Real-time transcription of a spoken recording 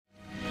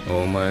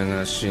お前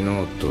が死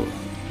のうと、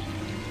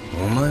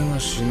お前が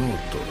死のう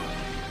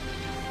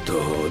と、ど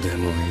うで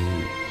も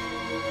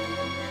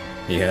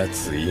いい。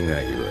奴以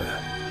外は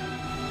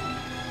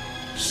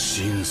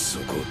心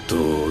底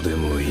どうで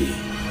もいい。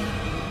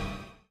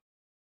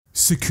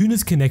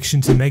Sukuna's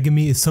connection to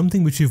Megumi is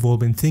something which we've all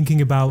been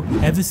thinking about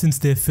ever since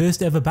their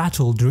first ever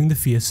battle during the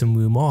Fearsome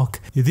Wu arc.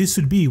 This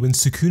would be when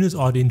Sukuna's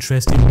odd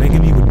interest in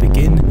Megumi would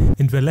begin,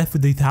 and we're left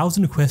with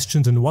 1,000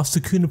 questions on what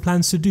Sukuna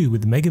plans to do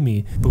with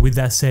Megumi. But with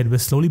that said, we're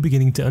slowly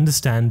beginning to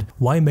understand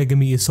why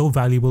Megumi is so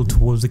valuable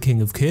towards the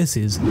King of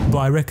Curses. But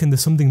I reckon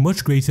there's something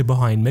much greater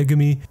behind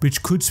Megumi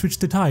which could switch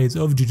the tides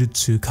of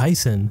Jujutsu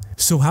Kaisen.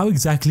 So how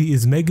exactly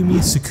is Megumi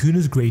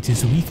Sukuna's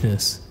greatest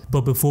weakness?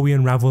 But before we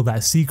unravel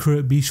that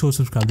secret, be sure to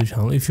subscribe to the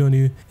channel if you're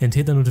new and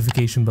hit the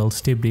notification bell to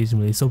stay updated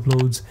when latest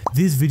uploads.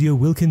 This video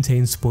will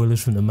contain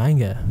spoilers from the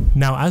manga.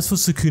 Now, as for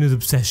Sukuna's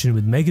obsession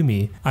with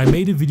Megumi, I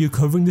made a video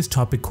covering this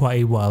topic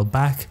quite a while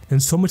back,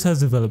 and so much has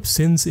developed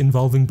since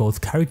involving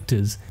both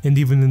characters, and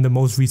even in the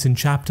most recent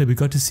chapter we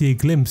got to see a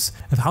glimpse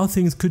of how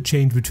things could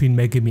change between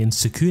Megumi and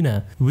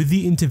Sukuna with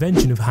the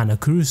intervention of Hana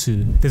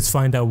Kurusu. Let's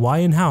find out why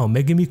and how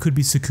Megumi could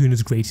be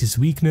Sukuna's greatest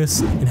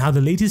weakness, and how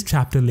the latest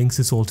chapter links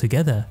this all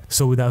together.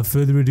 So without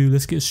further ado,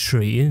 let's get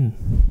straight in.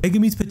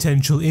 Megumi's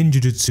potential in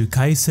Jujutsu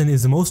Kaisen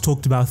is the most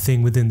talked about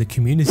thing within the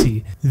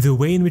community. The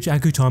way in which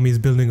Akutami is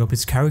building up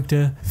his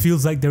character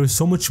feels like there is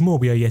so much more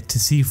we are yet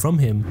to see from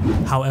him.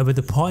 However,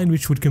 the part in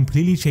which would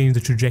completely change the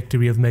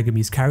trajectory of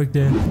Megumi's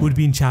character would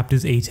be in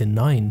chapters 8 and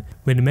 9.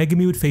 When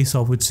Megumi would face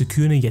off with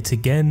Sukuna yet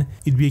again,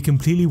 it'd be a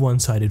completely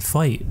one-sided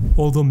fight.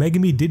 Although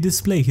Megumi did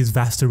display his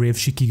vast array of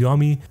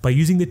Shikigami by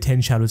using the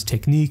 10 Shadows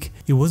technique,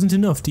 it wasn't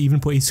enough to even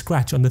put a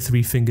scratch on the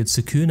 3-fingered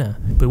Sukuna.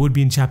 But it would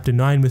be in chapter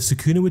 9 where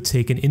Sukuna would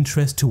take an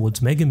interest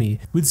towards Megumi,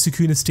 with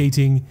Sukuna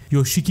stating,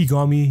 "Your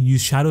Shikigami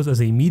use shadows as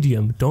a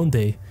medium, don't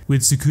they?"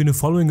 With Sukuna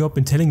following up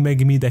and telling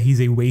Megumi that he's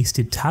a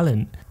wasted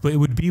talent. But it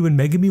would be when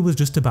Megumi was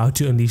just about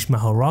to unleash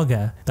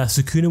Mahoraga that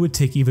Sukuna would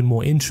take even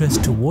more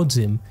interest towards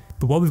him.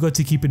 But what we've got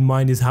to keep in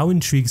mind is how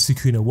intrigued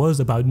Sukuna was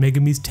about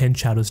Megumi's 10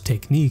 Shadows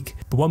technique.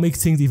 But what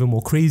makes things even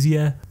more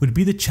crazier would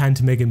be the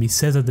chant Megumi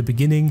says at the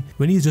beginning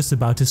when he's just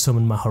about to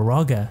summon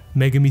Mahoraga.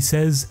 Megumi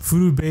says,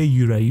 "Furube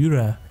Yura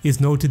Yura." It's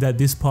noted that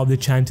this part of the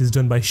chant is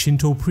done by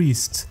Shinto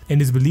priests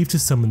and is believed to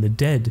summon the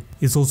dead.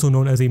 It's also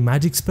known as a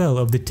magic spell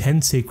of the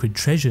 10 sacred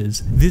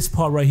treasures. This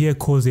part right here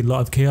caused a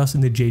lot of chaos in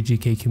the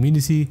JJK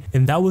community,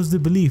 and that was the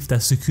belief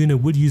that Sukuna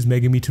would use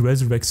Megumi to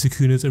resurrect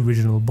Sukuna's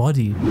original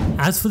body.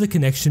 As for the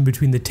connection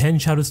between the 10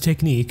 Shadows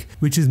technique,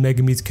 which is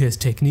Megumi's curse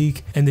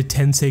technique, and the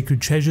 10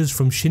 sacred treasures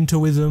from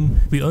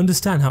Shintoism, we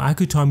understand how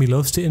Akutami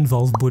loves to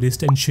involve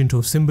Buddhist and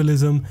Shinto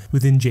symbolism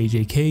within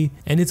JJK,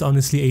 and it's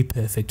honestly a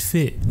perfect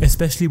fit,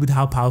 especially with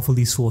how powerful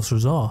these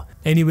sorcerers are.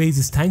 Anyways,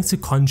 it's thanks to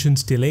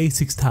Conscience Delay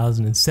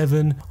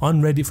 6007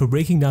 on Reddit for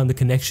breaking down the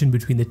connection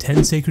between the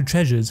 10 sacred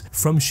treasures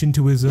from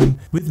Shintoism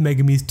with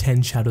Megumi's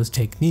 10 Shadows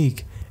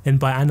technique. And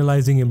by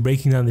analysing and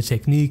breaking down the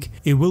technique,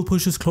 it will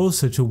push us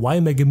closer to why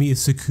Megumi is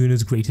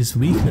Sukuna's greatest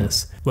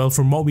weakness. Well,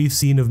 from what we've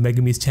seen of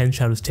Megumi's 10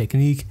 Shadows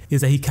technique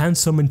is that he can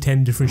summon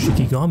 10 different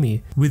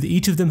Shikigami, with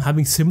each of them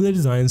having similar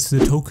designs to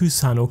the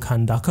Tokusano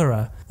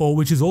Kandakara, or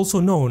which is also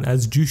known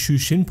as Jushu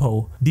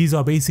Shinpo. These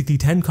are basically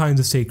 10 kinds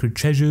of sacred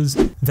treasures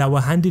that were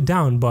handed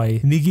down by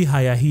Nigi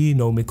Hayahi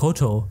no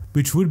Mikoto,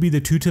 which would be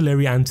the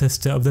tutelary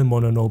ancestor of the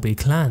Mononobe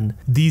clan.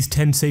 These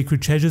 10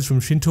 sacred treasures from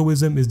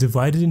Shintoism is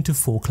divided into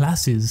 4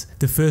 classes,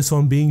 the first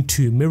one being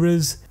 2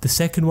 mirrors, the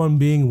second one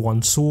being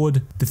 1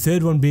 sword, the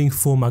third one being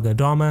 4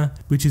 Magadama,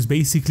 which is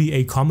basically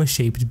a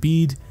comma-shaped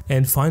bead,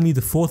 and finally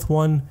the fourth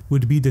one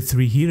would be the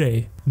 3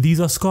 Hire. These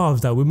are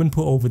scarves that women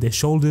put over their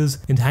shoulders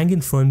and hang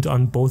in front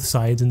on both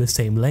sides in the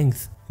same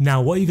length. Now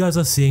what you guys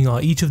are seeing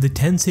are each of the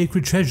 10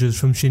 sacred treasures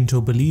from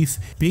Shinto belief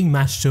being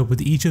matched up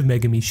with each of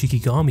Megumi's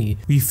Shikigami.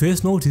 We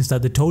first noticed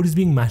that the toad is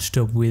being matched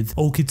up with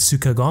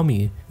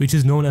Okitsukagami, which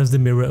is known as the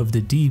Mirror of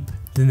the Deep.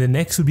 Then the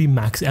next would be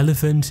Max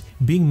Elephant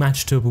being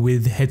matched up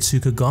with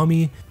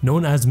Hetsukagami,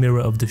 known as Mirror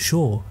of the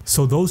Shore.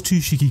 So those 2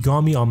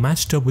 Shikigami are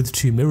matched up with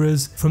 2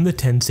 mirrors from the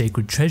 10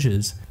 sacred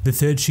treasures. The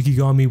third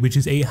Shikigami, which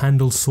is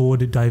 8-handled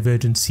sword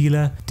Divergent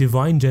Sealer,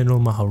 Divine General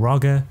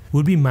Mahoraga,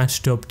 would be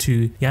matched up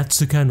to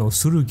Yatsuka no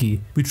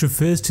Tsurugi, which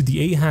refers to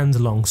the 8-hand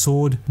long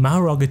sword.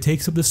 Mahoraga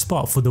takes up the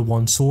spot for the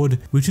 1 sword,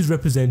 which is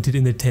represented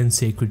in the 10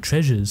 sacred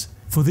treasures.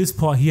 For this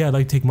part here, I'd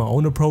like to take my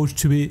own approach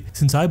to it,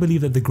 since I believe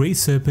that the Great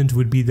Serpent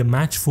would be the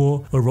match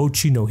for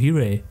Orochi no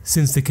Hire.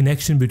 Since the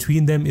connection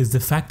between them is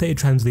the fact that it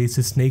translates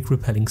to snake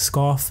repelling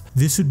scarf,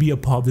 this would be a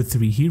part of the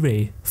 3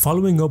 Hire.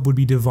 Following up would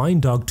be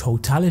Divine Dog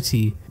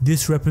Totality.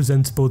 This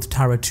represents both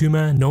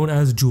Taratuma, known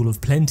as Jewel of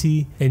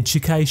Plenty, and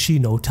Chikaishi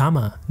no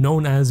Tama,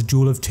 known as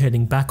Jewel of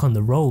Turning Back on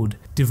the Road.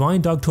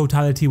 Divine Dog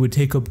Totality would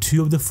take up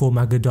 2 of the 4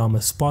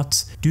 Magadama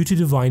spots due to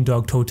Divine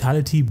Dog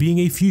Totality being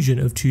a fusion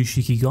of 2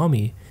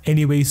 Shikigami.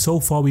 Anyway, so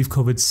far we've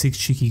covered 6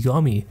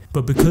 Shikigami,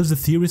 but because the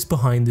theorist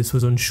behind this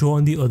was unsure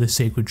on the other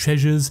sacred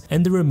treasures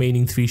and the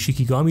remaining 3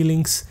 Shikigami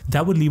links,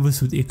 that would leave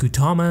us with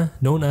Ikutama,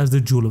 known as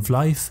the Jewel of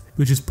Life,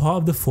 which is part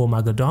of the 4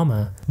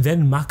 Magadama,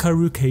 then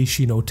Makaru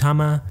Keishi no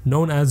Tama,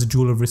 known as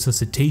Jewel of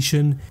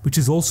Resuscitation, which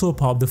is also a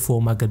part of the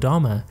 4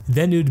 Magadama,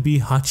 then it would be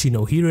Hachi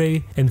no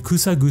Hire and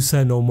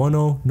Kusagusa no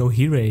Mono no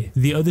Hire.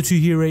 The other 2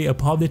 Hire are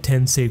part of the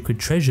 10 sacred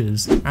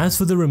treasures. As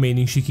for the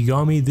remaining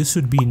Shikigami, this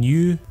would be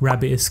New,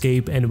 Rabbit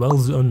Escape and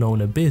Well's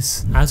Unknown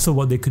Abyss. As for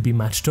what they could be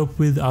matched up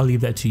with, I'll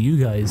leave that to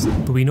you guys,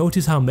 but we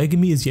notice how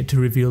Megumi is yet to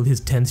reveal his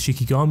 10th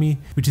Shikigami,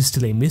 which is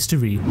still a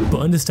mystery,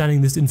 but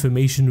understanding this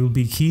information will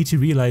be key to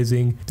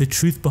realizing the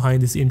truth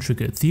behind this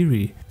intricate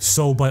theory.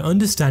 So by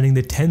understanding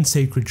the 10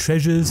 sacred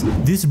treasures,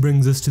 this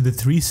brings us to the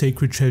 3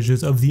 sacred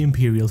treasures of the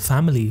imperial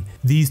family.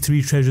 These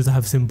 3 treasures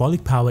have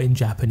symbolic power in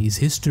Japanese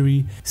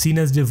history, seen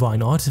as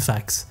divine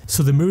artifacts.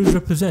 So the mirrors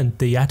represent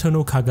the Yato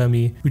no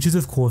Kagami, which is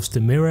of course the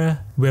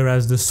mirror,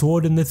 whereas the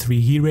sword and the 3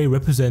 Hire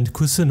represent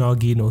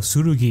Kusanagi no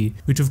Tsurugi,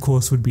 which of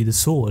course would be the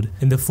sword,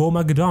 and the 4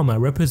 Magadama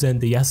represent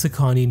the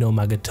Yasakani no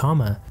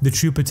Magatama. The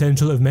true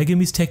potential of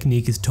Megumi's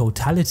technique is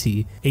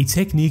totality, a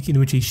technique in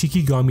which a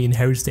Shikigami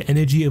inherits the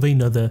energy of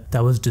another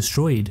that was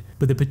destroyed,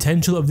 but the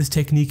potential of this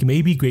technique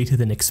may be greater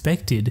than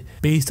expected.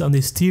 Based on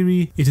this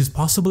theory, it is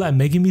possible that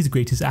Megumi's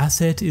greatest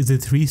asset is the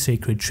 3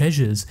 sacred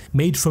treasures,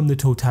 made from the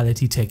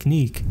totality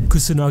technique.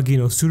 Kusanagi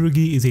no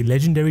Tsurugi is a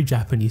legendary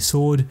Japanese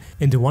sword,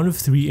 and one of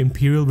 3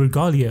 imperial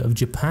regalia of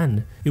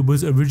Japan. It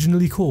was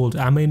originally called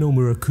Ame no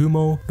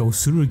Murakumo no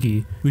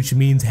Tsurugi, which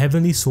means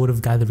heavenly sword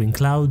of gathering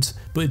clouds,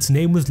 but its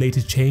name was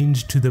later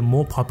changed to the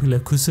more popular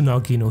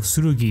Kusanagi no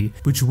Tsurugi,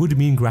 which would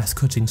mean grass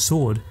cutting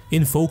sword.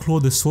 In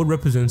folklore, the sword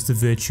represents the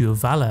virtue of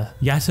valor.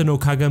 Yato no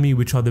Kagami,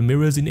 which are the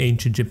mirrors in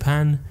ancient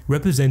Japan,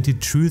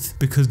 represented truth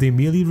because they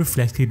merely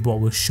reflected what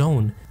was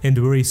shown, and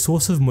were a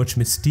source of much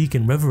mystique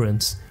and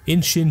reverence.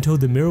 In Shinto,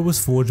 the mirror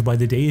was forged by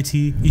the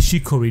deity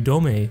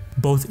Ishikoridome.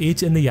 Both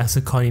it and the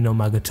Yasakani no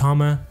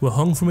Magatama were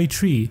hung from a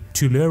tree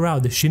to lure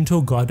out the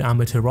Shinto god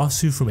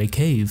Amaterasu from a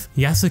cave.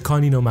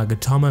 Yasakani no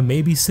Magatama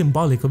may be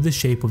symbolic of the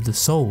shape of the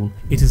soul.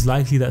 It is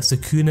likely that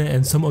Sukuna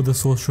and some other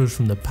sorcerers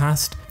from the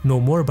past know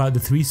more about the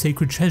 3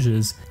 sacred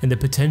treasures and the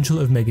potential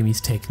of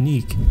Megumi's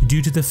technique,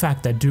 due to the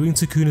fact that during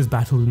Sukuna's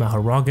battle with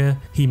Mahoraga,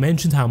 he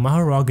mentioned how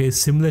Mahoraga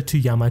is similar to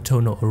Yamato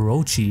no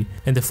Orochi,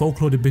 and the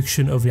folklore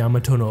depiction of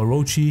Yamato no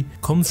Orochi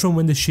comes from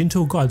when the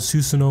Shinto god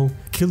Susanoo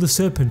killed a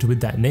serpent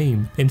with that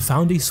name and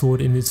found a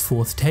sword in its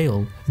 4th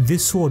tail.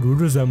 This sword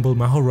would resemble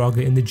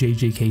Mahoraga in the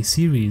JJK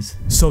series.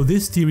 So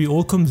this theory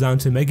all comes down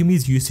to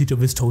Megumi's usage of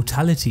his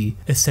totality,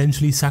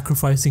 essentially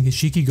sacrificing his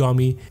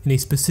Shikigami in a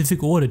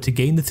specific order to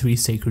gain the 3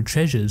 sacred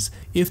treasures.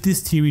 If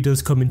this theory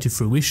does come into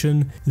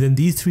fruition, then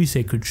these 3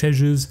 sacred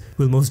treasures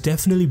will most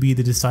definitely be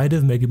the decider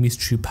of Megumi's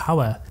true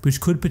power,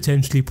 which could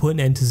potentially put an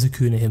end to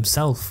Sukuna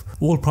himself.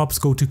 All props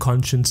go to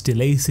Conscience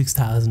Delay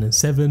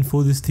 6007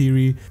 for this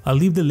theory. I'll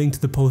leave the link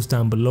to the post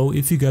down below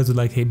if you guys would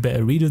like a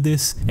better read of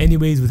this.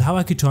 Anyways, with how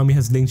Akutami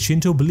has linked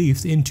Shinto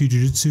beliefs into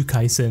Jujutsu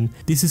Kaisen,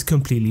 this is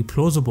completely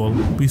plausible.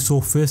 We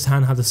saw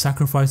firsthand how the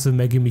sacrifice of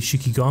Megumi's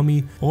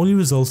Shikigami only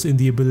results in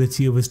the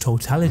ability of his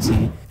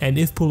totality, and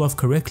if pulled off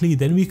correctly,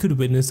 then we could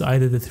witness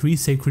either the 3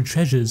 sacred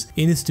treasures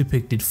in its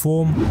depicted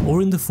form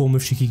or in the form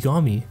of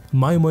Shikigami.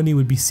 My money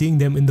would be seeing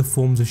them in the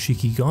forms of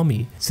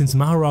Shikigami, since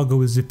Mahoraga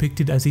was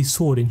depicted as a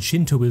sword in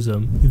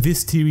Shintoism.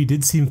 This theory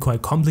did seem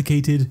quite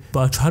complicated, but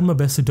I tried my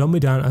best to dumb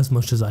it down as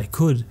much as I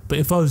could, but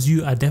if I was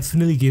you, I'd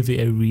definitely give it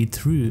a read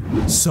through.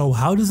 So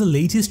how does the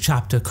latest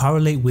chapter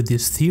correlate with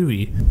this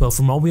theory? Well,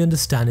 from what we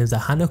understand is that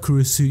Hana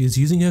Kurusu is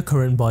using her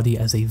current body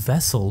as a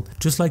vessel,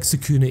 just like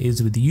Sukuna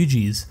is with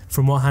Yuji's.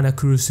 From what Hana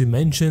Kurusu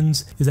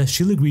mentions is that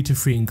she'll agree to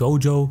freeing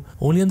Gojo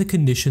only on the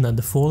condition that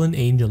the fallen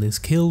angel is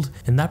killed,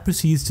 and that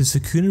proceeds to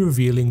Sukuna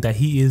revealing that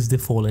he is the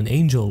fallen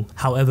angel.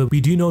 However,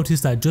 we do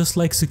notice that just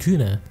like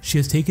Sukuna, she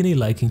has taken a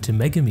liking to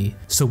Megumi.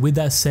 So with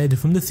that said,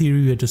 from the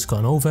theory we had just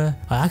gone over,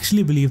 I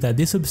actually believe that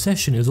this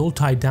obsession is all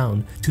tied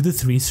down to the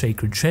 3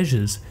 sacred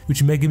treasures,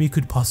 which Megumi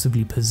could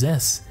possibly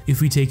possess.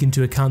 If we take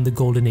into account the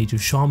golden age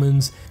of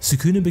shamans,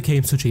 Sukuna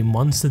became such a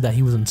monster that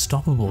he was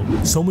unstoppable,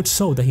 so much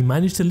so that he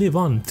managed to live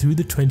on through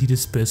the 20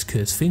 dispersed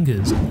cursed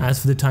fingers. As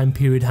for the time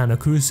period Hana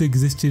Kurusu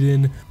existed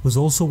in was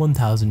also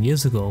 1000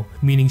 years ago,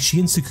 meaning she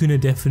and Sukuna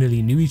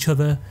definitely knew each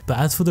other, but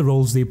as for the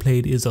roles they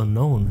played is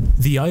unknown.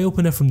 The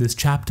eye-opener from this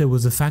chapter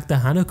was the fact that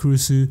Hana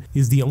Kurusu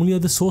is the only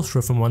other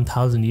sorcerer from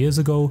 1000 years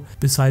ago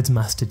besides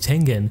Master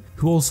Tengen,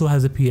 who also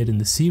has appeared in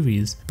the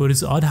series, but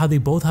it's odd how they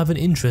both have an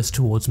interest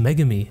towards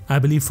Megumi. I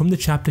believe from the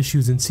chapter she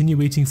was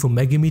insinuating for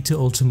Megumi to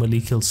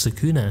ultimately kill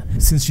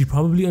Sukuna, since she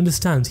probably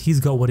understands he's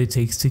got what it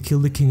takes to kill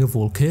the king of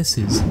all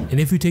curses. And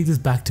if we take this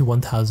back to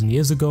 1000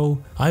 years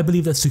ago, I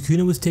believe that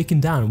Sukuna was taken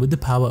down with the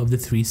power of the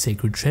 3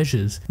 sacred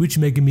treasures, which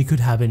Megumi could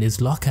have in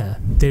his locker.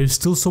 There is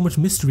still so much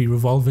mystery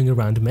revolving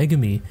around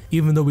Megumi.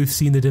 Even though we've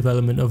seen the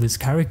development of his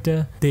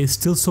character, there is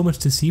still so much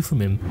to see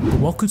from him. But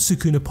what could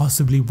Sukuna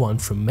possibly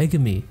want from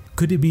Megumi?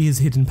 Could it be his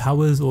hidden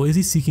powers, or is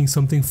he seeking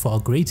something far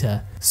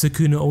greater?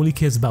 Sukuna only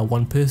cares about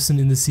one person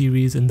in the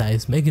series, and that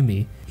is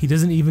Megumi. He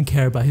doesn't even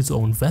care about his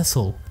own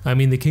vessel. I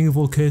mean, the king of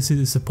all curses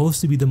is supposed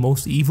to be the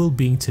most evil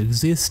being to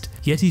exist,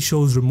 yet he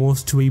shows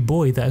remorse to a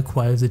boy that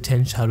acquires the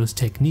 10 shadows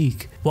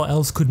technique. What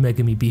else could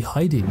Megumi be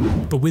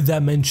hiding? But with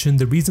that mentioned,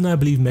 the reason I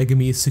believe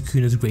Megumi is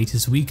Sukuna's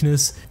greatest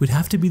weakness would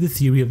have to be the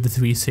theory of the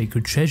 3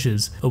 sacred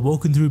treasures,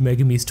 awoken through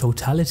Megumi's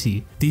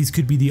totality. These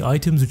could be the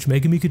items which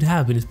Megumi could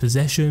have in his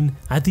possession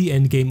at the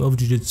endgame of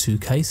Jujutsu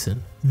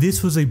Kaisen.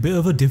 This was a bit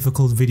of a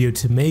difficult video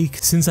to make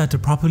since I had to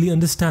properly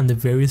understand the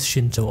various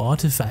Shinto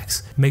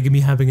artifacts,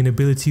 Megumi having an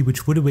ability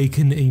which would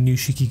awaken a new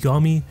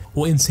Shikigami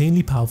or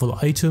insanely powerful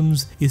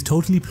items is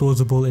totally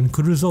plausible and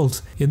could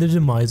result in the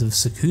demise of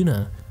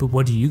Sukuna. But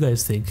what do you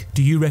guys think?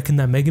 Do you reckon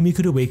that Megumi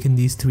could awaken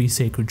these 3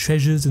 sacred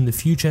treasures in the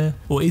future,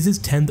 or is his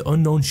 10th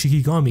unknown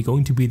Shikigami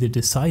going to be the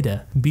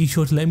decider? Be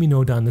sure to let me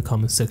know down in the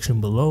comment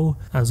section below.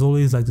 As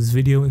always, like this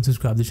video and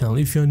subscribe to the channel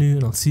if you're new,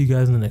 and I'll see you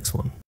guys in the next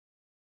one.